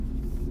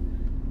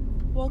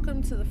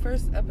Welcome to the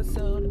first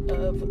episode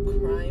of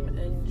Crime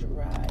and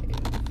Drive.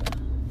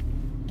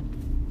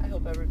 I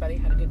hope everybody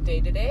had a good day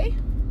today.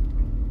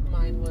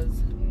 Mine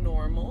was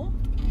normal.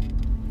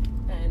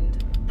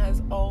 And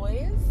as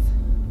always,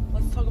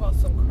 let's talk about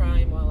some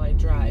crime while I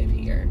drive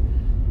here.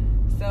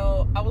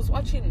 So I was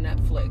watching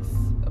Netflix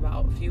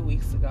about a few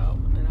weeks ago,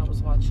 and I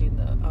was watching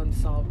the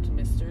Unsolved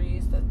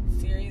Mysteries, the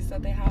series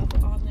that they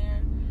have on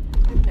there.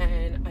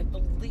 And I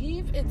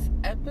believe it's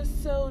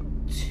episode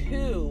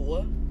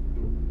 2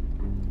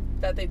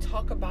 that they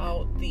talk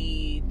about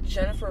the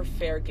Jennifer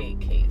Fairgate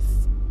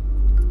case.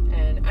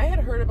 And I had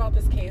heard about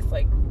this case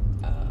like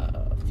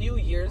a few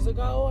years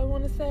ago, I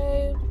want to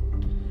say.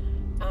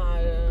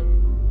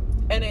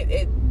 And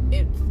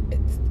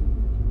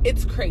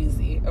it's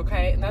crazy,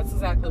 okay? And that's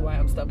exactly why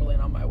I'm stumbling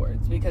on my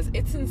words, because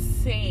it's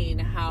insane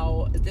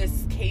how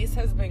this case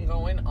has been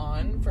going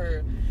on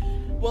for,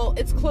 well,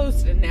 it's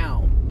closed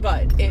now,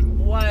 but it's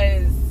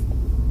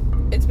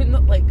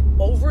been like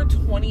over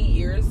 20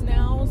 years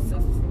now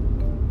since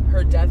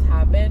her death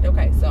happened.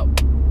 Okay, so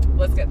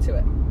let's get to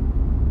it.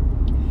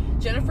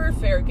 Jennifer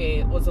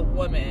Fairgate was a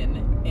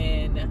woman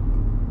in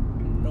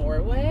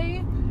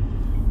Norway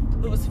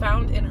who was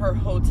found in her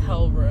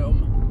hotel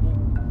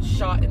room,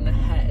 shot in the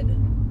head.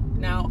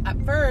 Now, at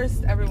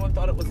first, everyone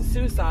thought it was a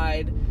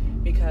suicide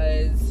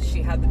because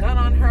she had the gun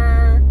on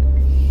her.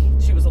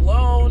 She was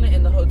alone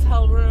in the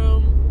hotel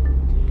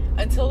room,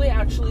 until they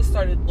actually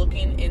started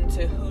looking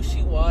into who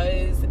she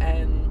was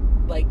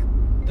and like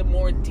the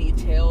more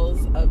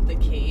details of the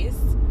case.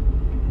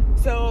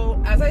 So,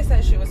 as I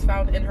said, she was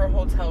found in her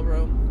hotel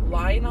room,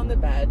 lying on the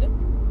bed.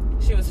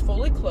 She was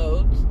fully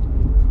clothed.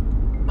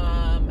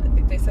 I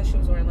think they said she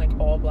was wearing like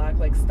all black,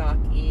 like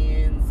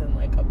stockings and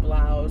like a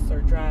blouse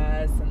or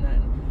dress, and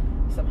then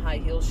some high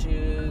heel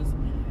shoes.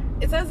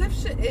 It's as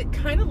if it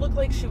kind of looked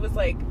like she was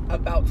like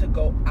about to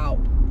go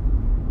out,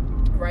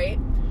 right?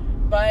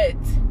 But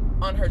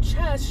on her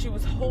chest, she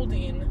was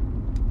holding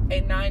a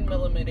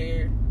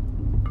 9mm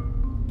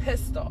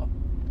pistol.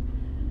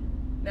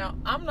 Now,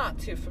 I'm not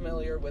too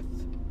familiar with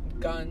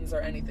guns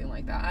or anything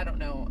like that. I don't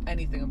know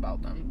anything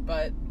about them,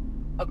 but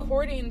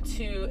according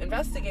to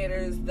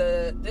investigators,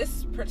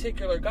 this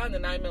particular gun, the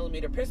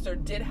 9mm pistol,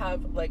 did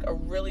have like a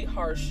really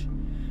harsh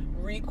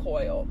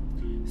recoil.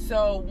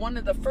 So one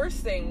of the first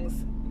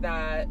things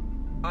that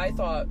I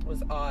thought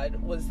was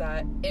odd was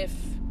that if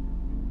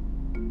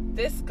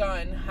this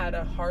gun had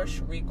a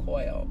harsh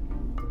recoil,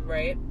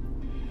 right,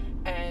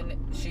 and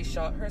she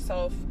shot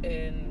herself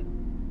in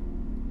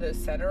the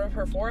center of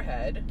her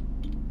forehead,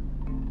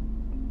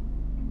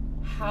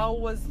 how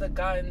was the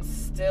gun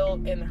still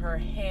in her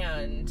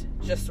hand,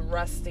 just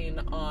resting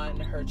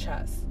on her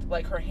chest?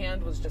 Like, her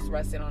hand was just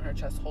resting on her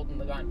chest holding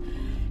the gun.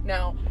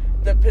 Now,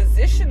 the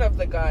position of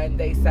the gun,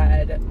 they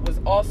said, was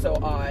also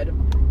odd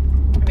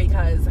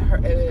because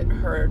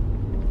her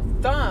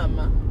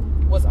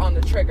thumb was on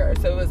the trigger.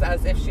 So it was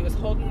as if she was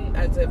holding,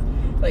 as if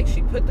like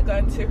she put the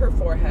gun to her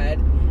forehead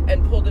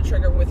and pulled the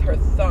trigger with her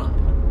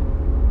thumb.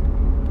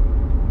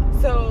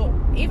 So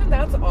even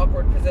that's an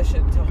awkward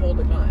position to hold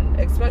a gun,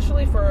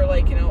 especially for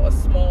like, you know, a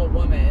small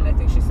woman. I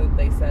think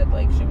they said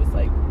like she was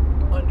like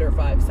under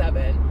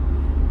 5'7",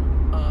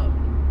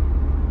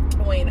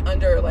 weighing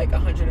under like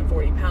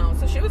 140 pounds.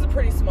 So she was a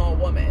pretty small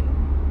woman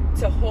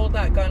to hold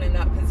that gun in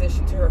that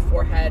position to her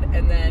forehead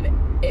and then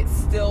it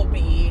still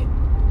be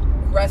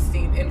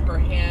resting in her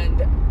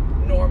hand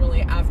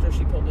normally after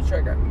she pulled the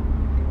trigger.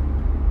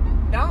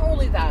 Not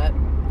only that,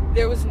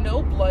 there was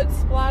no blood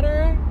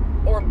splatter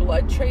or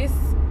blood trace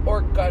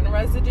or gun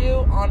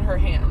residue on her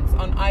hands,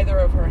 on either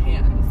of her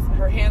hands.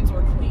 Her hands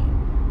were clean.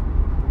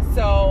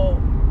 So,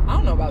 I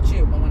don't know about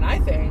you, but when I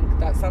think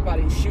that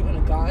somebody's shooting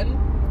a gun,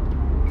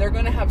 they're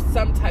going to have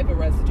some type of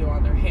residue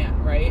on their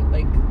hand, right?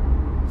 Like,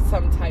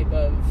 some type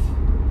of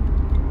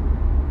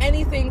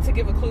anything to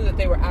give a clue that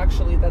they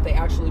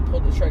actually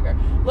pulled the trigger.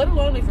 Let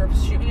alone if you're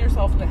shooting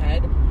yourself in the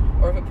head,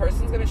 or if a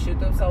person's going to shoot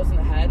themselves in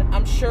the head,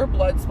 I'm sure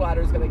blood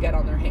splatter is going to get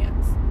on their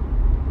hands,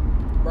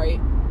 right?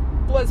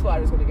 Blood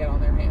splatter is going to get on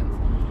their hands.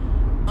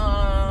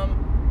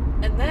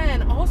 And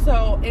then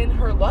also in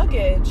her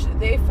luggage,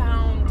 they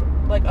found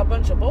like a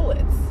bunch of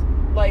bullets.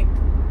 Like,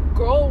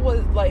 girl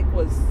was,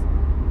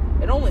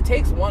 it only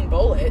takes one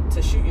bullet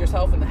to shoot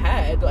yourself in the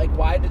head. Like,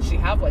 why did she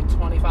have like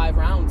 25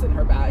 rounds in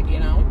her bag,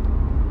 you know?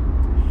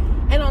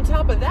 And on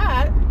top of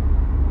that,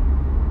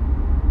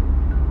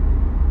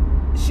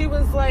 she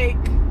was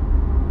like,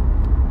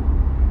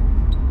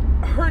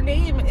 her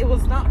name, it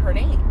was not her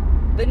name.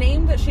 The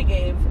name that she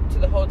gave to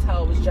the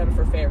hotel was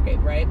Jennifer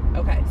Fairgate, right?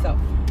 Okay, so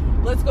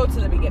let's go to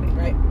the beginning,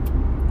 right?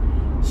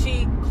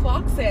 She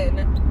clocks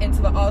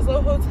into the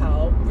Oslo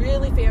hotel,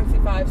 really fancy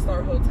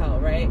 5-star hotel,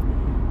 right?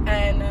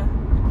 And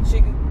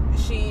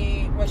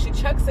when she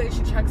checks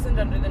in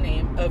under the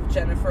name of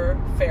Jennifer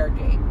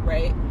Fairgate,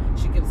 right?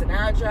 She gives an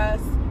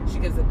address, she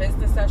gives a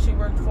business that she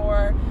worked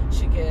for,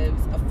 she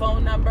gives a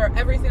phone number,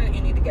 everything that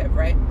you need to give,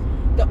 right?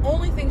 The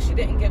only thing she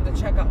didn't give the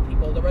checkout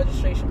people, the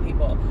registration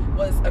people,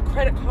 was a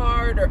credit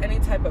card or any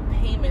type of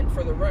payment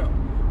for the room.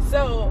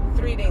 So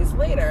 3 days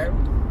later,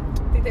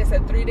 I think they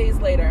said 3 days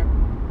later,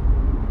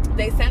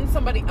 they send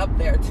somebody up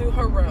there to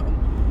her room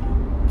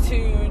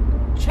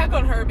to check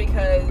on her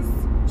because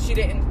she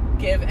didn't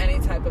give any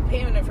type of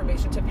payment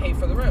information to pay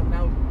for the room.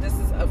 Now, this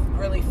is a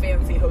really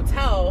fancy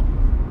hotel.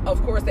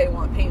 Of course they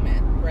want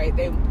payment, right?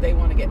 They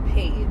want to get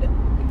paid.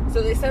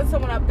 So they sent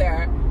someone up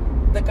there.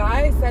 The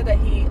guy said that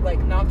he like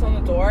knocked on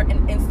the door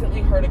and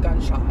instantly heard a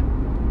gunshot.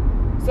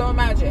 So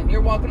imagine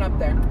you're walking up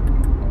there,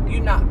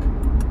 you knock,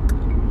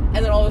 and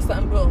then all of a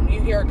sudden, boom,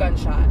 you hear a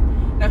gunshot.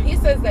 Now he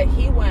says that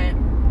he went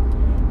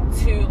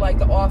to like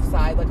the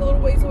offside, like a little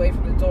ways away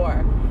from the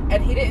door,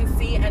 and he didn't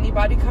see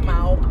anybody come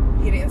out.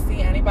 He didn't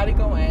see anybody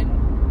go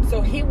in.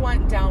 So he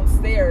went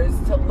downstairs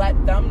to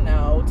let them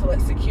know, to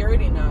let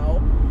security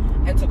know,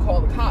 and to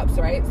call the cops,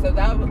 right? So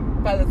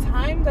that by the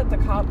time that the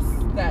cops,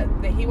 that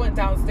he went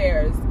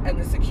downstairs and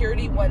the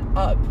security went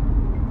up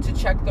to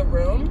check the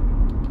room,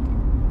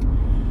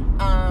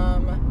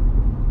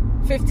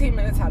 15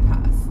 minutes had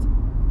passed.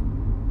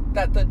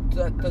 That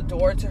the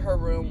door to her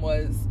room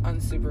was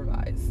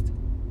unsupervised.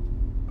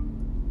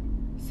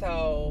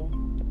 So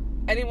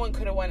anyone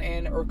could have went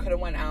in or could have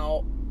went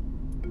out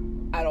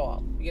at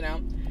all, you know?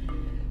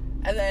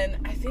 And then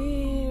I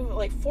think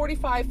like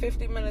 45,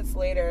 50 minutes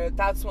later,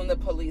 that's when the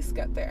police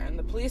get there. And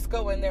the police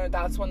go in there,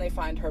 that's when they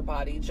find her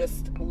body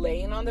just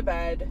laying on the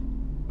bed,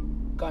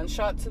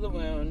 gunshot to the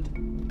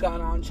wound,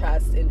 gun on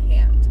chest in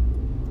hand.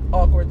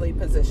 Awkwardly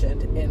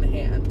positioned in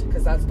hand,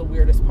 because that's the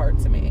weirdest part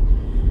to me.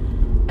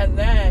 And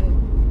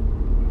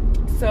then,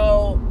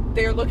 so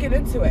they're looking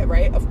into it,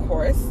 right? Of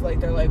course, like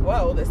they're like,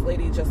 whoa, this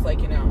lady just like,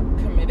 you know,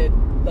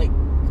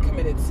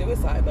 committed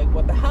suicide. Like,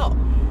 what the hell?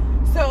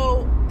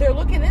 So they're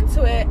looking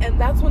into it, and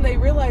that's when they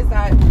realize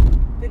that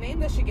the name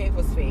that she gave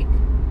was fake.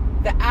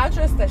 The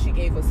address that she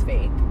gave was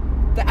fake.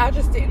 The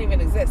address didn't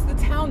even exist. The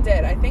town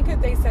did. I think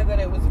that they said that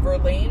it was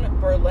Verlaine,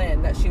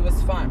 Berlin, that she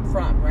was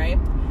from, right?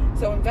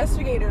 So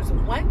investigators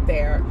went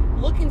there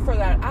looking for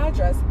that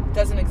address.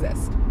 Doesn't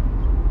exist.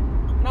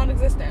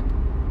 Non-existent.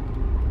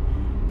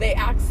 They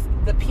asked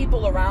the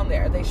people around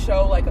there. They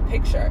show like a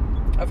picture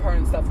of her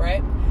and stuff,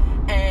 right?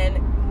 And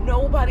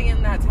nobody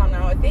in that town.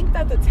 Now, I think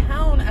that the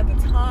town at the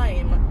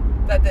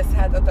time that this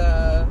had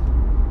the,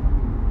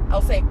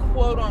 I'll say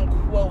quote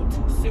unquote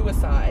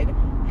suicide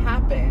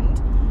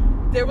happened,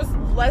 there was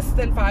less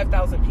than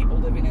 5,000 people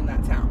living in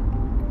that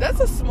town. That's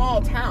a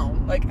small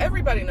town. Like,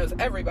 everybody knows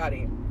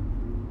everybody.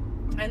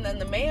 And then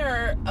the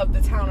mayor of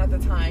the town at the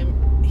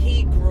time,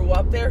 he grew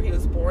up there. He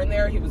was born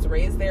there. He was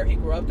raised there. He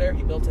grew up there.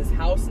 He built his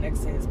house next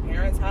to his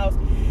parents' house.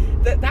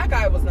 That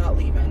guy was not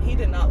leaving. He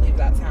did not leave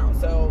that town.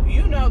 So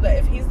you know that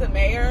if he's the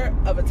mayor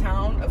of a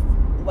town of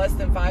less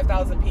than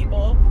 5,000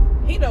 people,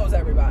 he knows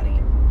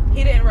everybody.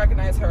 He didn't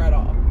recognize her at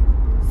all.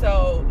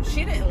 So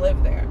she didn't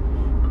live there.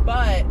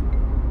 But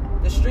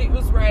the street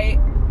was right.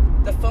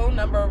 The phone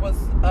number was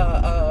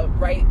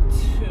right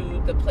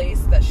to the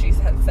place that she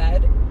had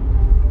said.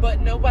 But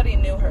nobody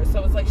knew her.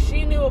 So it's like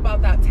she knew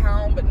about that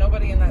town, but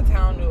nobody in that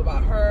town knew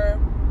about her.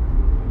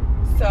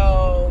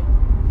 So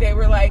they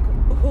were like,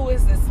 who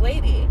is this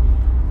lady?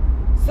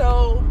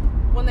 So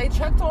when they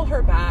checked all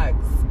her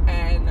bags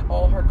and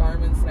all her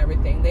garments and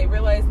everything, they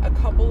realized a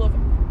couple of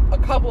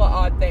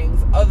odd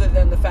things other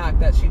than the fact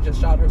that she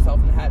just shot herself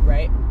in the head,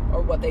 right?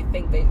 Or what they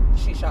think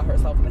she shot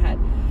herself in the head.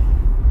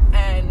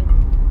 And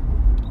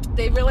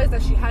they realized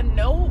that she had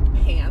no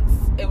pants.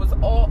 It was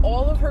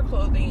all of her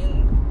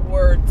clothing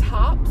were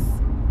tops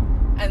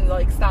and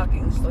like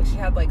stockings. Like, she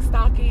had like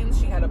stockings,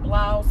 she had a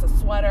blouse, a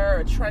sweater,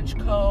 a trench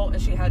coat,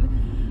 and she had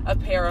a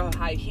pair of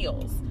high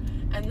heels.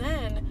 And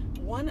then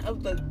one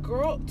of the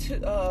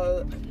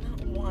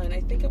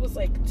I think it was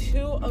like two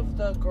of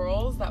the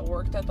girls that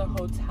worked at the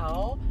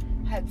hotel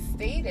had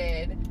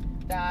stated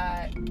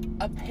that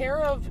a pair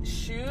of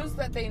shoes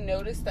that they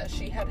noticed that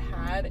she had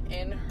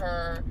in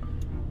her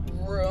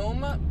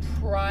room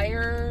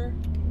prior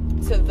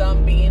to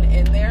them being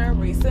in there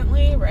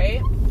recently,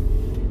 right?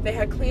 They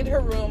had cleaned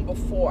her room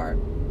before.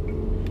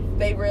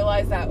 They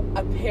realized that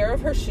a pair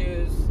of her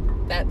shoes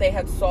that they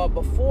had saw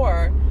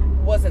before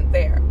wasn't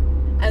there.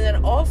 And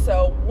then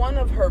also one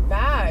of her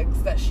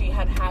bags that she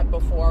had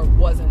before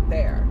wasn't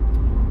there.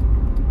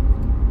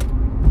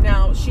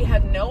 Now, she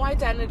had no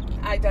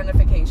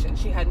identification.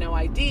 She had no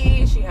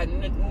ID. She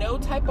had no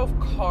type of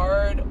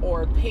card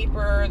or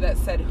paper that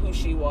said who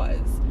she was.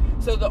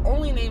 So the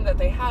only name that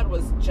they had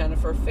was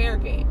Jennifer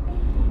Fairgate,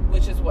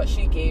 which is what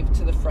she gave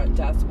to the front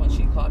desk when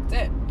she clocked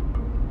in.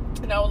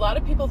 Now, a lot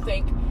of people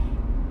think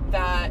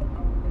that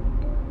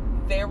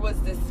there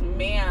was this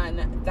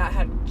man that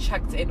had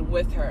checked in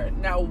with her.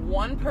 Now,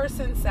 one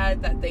person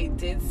said that they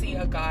did see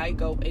a guy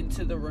go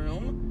into the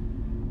room,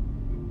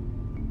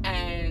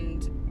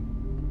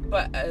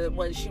 but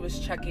when she was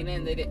checking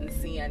in, they didn't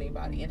see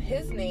anybody. And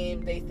his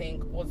name, they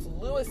think, was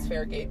Louis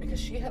Fairgate, because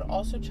she had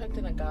also checked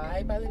in a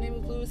guy by the name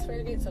of Louis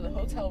Fairgate. So the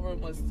hotel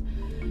room was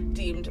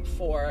deemed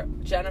for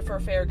Jennifer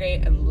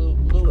Fairgate and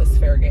Louis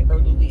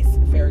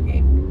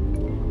Fairgate.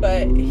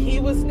 But he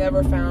was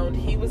never found.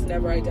 He was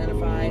never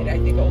identified. I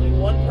think only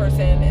one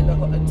person in the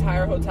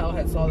entire hotel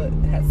had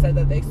said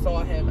that they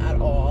saw him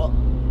at all.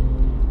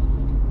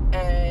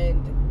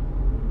 And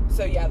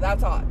So yeah,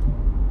 that's odd.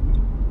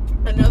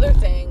 Another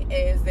thing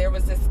is there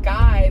was this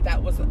guy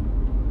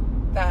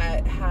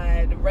that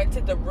had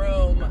rented the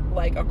room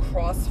like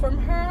across from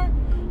her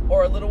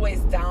or a little ways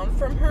down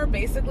from her,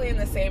 basically in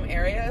the same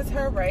area as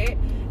her, right?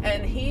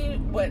 And he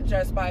went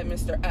just by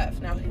Mr.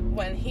 F. Now,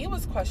 when he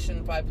was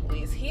questioned by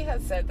police, he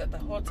had said that the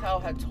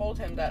hotel had told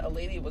him that a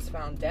lady was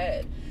found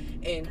dead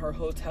in her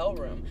hotel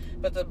room.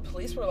 But the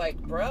police were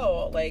like,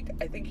 bro, like,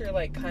 I think you're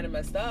like kind of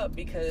messed up,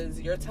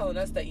 because you're telling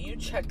us that you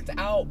checked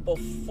out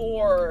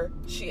before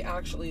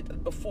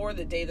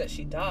the day that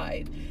she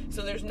died.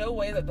 So there's no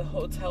way that the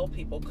hotel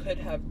people could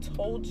have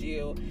told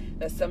you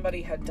that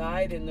somebody had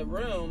died in the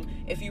room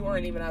if you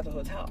weren't even at the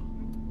hotel.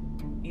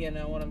 You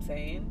know what I'm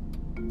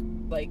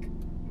saying? Like,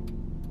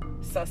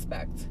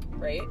 suspect,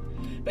 right?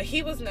 But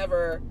he was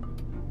never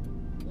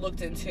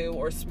looked into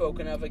or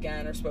spoken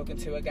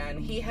to again.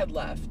 He had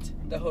left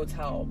the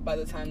hotel by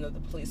the time that the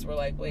police were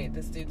like, wait,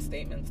 this dude's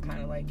statement's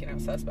kind of like,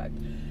 suspect.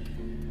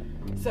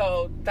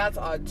 So that's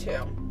odd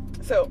too.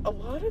 So a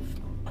lot of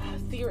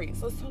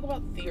theories. Let's talk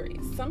about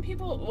theories. Some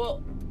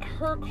people,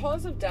 her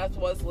cause of death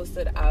was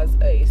listed as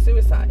a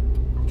suicide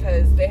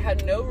because they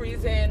had no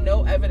reason,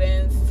 no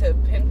evidence to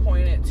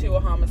pinpoint it to a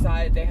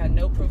homicide. They had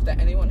no proof that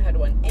anyone had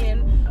went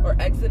in or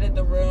exited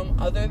the room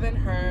other than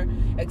her,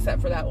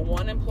 except for that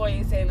one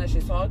employee saying that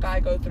she saw a guy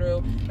go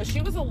through. But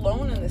she was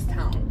alone in this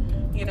town.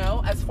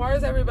 As far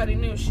as everybody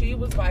knew, she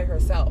was by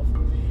herself.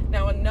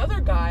 Now, another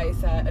guy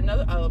said,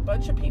 a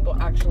bunch of people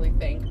actually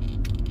think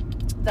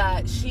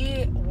that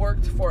she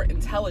worked for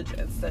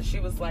intelligence, that she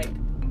was like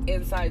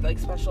inside like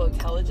special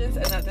intelligence,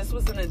 and that this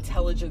was an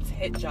intelligence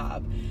hit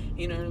job.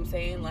 You know what I'm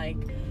saying? Like,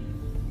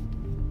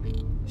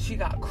 she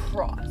got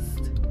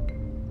crossed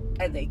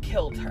and they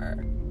killed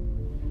her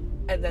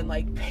and then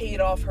like paid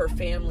off her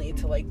family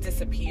to like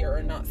disappear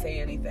and not say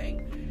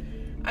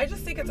anything. I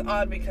just think it's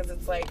odd because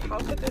it's like, how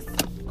could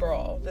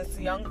this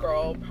young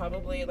girl,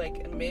 probably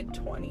like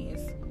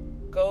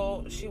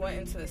mid-20s, she went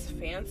into this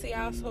fancy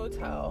ass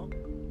hotel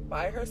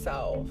by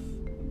herself,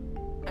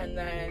 and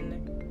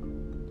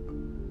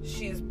then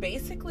she's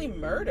basically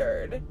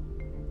murdered,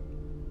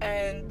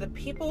 and the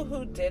people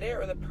who did it,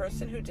 or the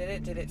person who did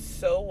it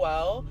so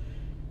well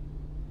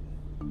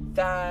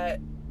that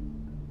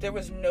there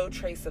was no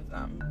trace of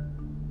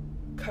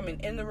them coming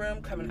in the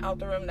room, coming out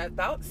the room.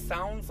 That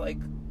sounds like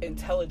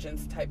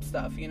intelligence type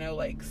stuff,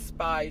 like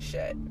spy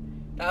shit.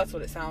 That's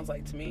what it sounds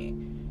like to me.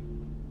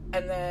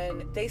 And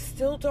then they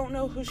still don't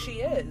know who she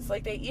is.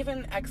 Like, they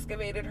even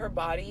excavated her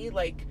body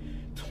like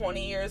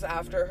 20 years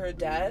after her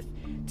death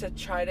to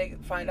try to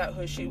find out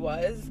who she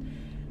was.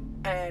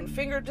 And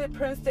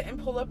fingerprints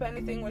didn't pull up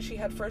anything when she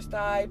had first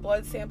died.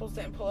 Blood samples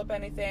didn't pull up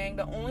anything.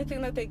 The only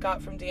thing that they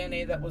got from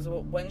DNA that was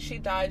when she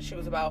died, she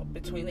was about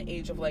between the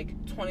age of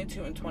like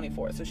 22 and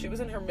 24. So she was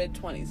in her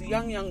mid-20s, a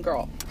young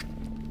girl.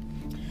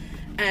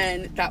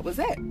 And that was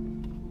it.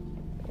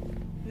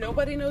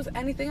 Nobody knows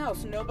anything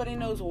else. Nobody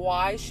knows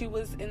why she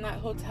was in that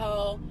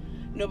hotel.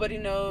 Nobody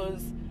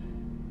knows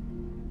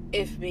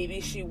if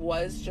maybe she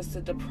was just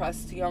a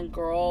depressed young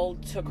girl,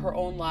 took her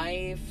own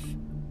life.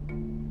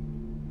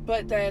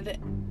 But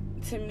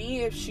then, to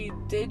me, if she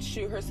did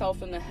shoot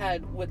herself in the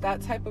head with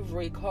that type of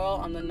recoil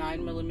on the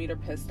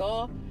 9mm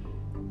pistol,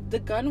 the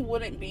gun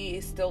wouldn't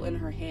be still in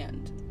her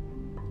hand.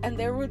 And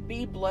there would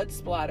be blood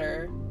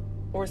splatter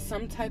or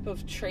some type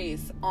of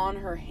trace on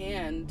her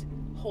hand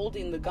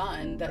holding the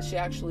gun that she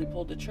actually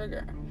pulled the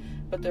trigger.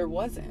 But there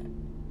wasn't.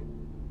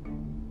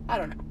 I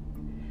don't know.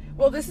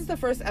 Well, this is the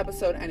first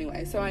episode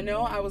anyway, so I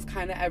know I was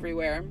kind of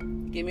everywhere.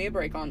 Give me a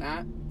break on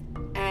that.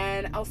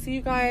 And I'll see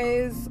you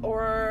guys,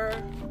 or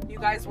you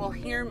guys will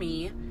hear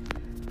me,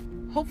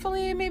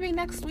 hopefully maybe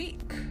next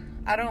week.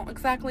 I don't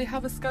exactly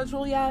have a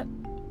schedule yet.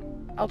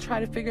 I'll try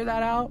to figure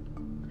that out.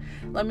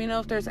 Let me know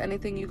if there's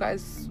anything you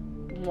guys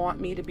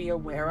want me to be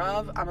aware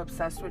of. I'm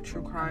obsessed with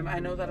true crime. I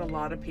know that a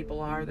lot of people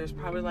are. There's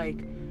probably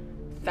like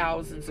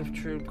thousands of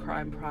true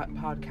crime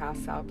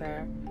podcasts out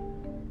there.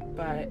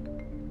 But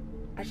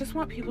I just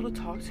want people to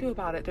talk to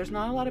about it. There's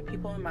not a lot of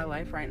people in my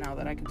life right now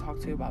that I can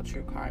talk to about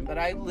true crime, but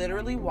I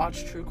literally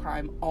watch true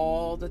crime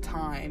all the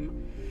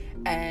time,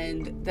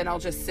 and then I'll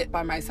just sit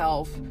by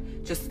myself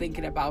just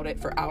thinking about it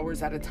for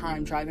hours at a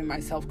time, driving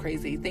myself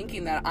crazy,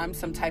 thinking that I'm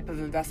some type of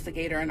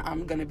investigator and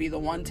I'm going to be the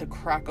one to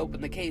crack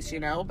open the case,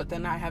 but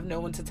then I have no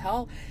one to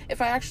tell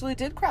if I actually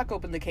did crack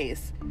open the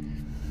case.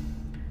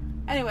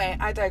 Anyway,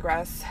 I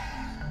digress.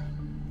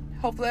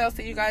 Hopefully I'll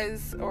see you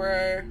guys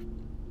or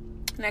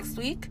next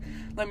week.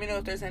 Let me know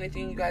if there's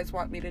anything you guys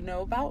want me to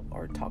know about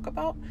or talk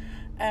about.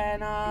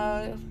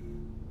 And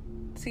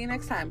see you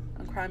next time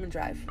on Crime and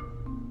Drive.